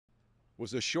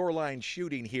Was a shoreline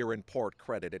shooting here in Port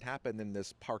Credit. It happened in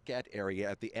this parkette area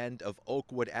at the end of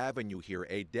Oakwood Avenue here,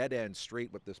 a dead-end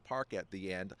street with this park at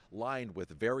the end, lined with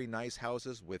very nice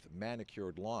houses with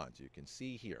manicured lawns. You can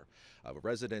see here.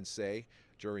 Residents say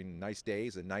during nice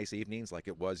days and nice evenings like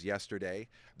it was yesterday,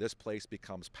 this place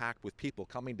becomes packed with people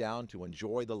coming down to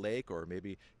enjoy the lake or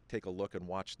maybe take a look and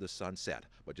watch the sunset.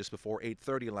 But just before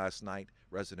 8:30 last night,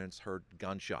 residents heard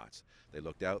gunshots. They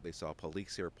looked out, they saw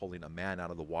police here pulling a man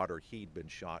out of the water. He'd been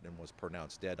shot and was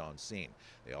pronounced dead on scene.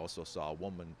 They also saw a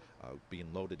woman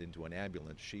being loaded into an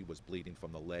ambulance. She was bleeding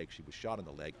from the leg. She was shot in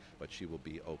the leg, but she will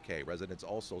be okay. Residents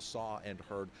also saw and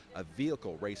heard a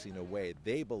vehicle racing away.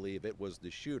 They believe it was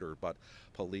the shooter, but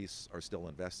police are still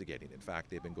investigating. In fact,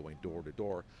 they've been going door to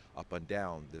door up and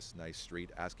down this nice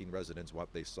street, asking residents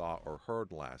what they saw or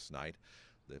heard last night.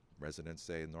 The residents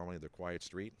say normally the quiet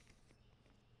street,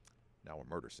 now a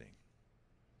murder scene.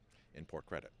 In Port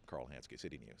Credit, Carl Hanstke,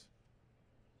 City News.